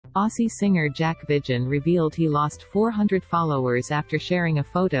Aussie singer Jack Vidgen revealed he lost 400 followers after sharing a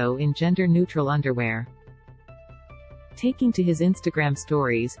photo in gender-neutral underwear. Taking to his Instagram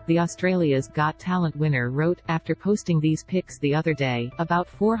stories, the Australia's Got Talent winner wrote, "After posting these pics the other day, about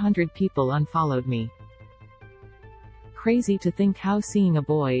 400 people unfollowed me. Crazy to think how seeing a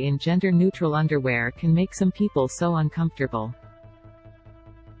boy in gender-neutral underwear can make some people so uncomfortable."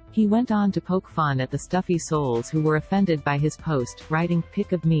 He went on to poke fun at the stuffy souls who were offended by his post, writing,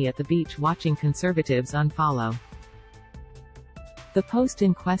 "Pic of me at the beach watching conservatives unfollow." The post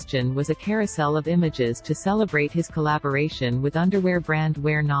in question was a carousel of images to celebrate his collaboration with underwear brand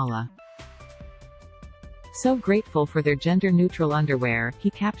Wear Nala. "So grateful for their gender-neutral underwear," he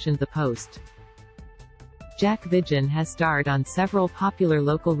captioned the post. Jack Vidgen has starred on several popular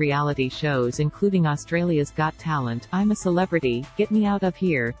local reality shows including Australia's Got Talent, I'm a Celebrity, Get Me Out of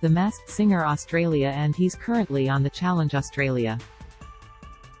Here, The Masked Singer Australia, and he's currently on The Challenge Australia.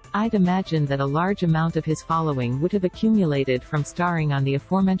 I'd imagine that a large amount of his following would have accumulated from starring on the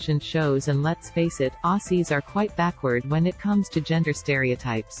aforementioned shows, and let's face it, Aussies are quite backward when it comes to gender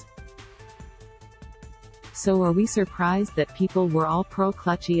stereotypes. So are we surprised that people were all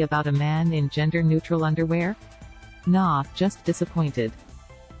pro-clutchy about a man in gender-neutral underwear? Nah, just disappointed.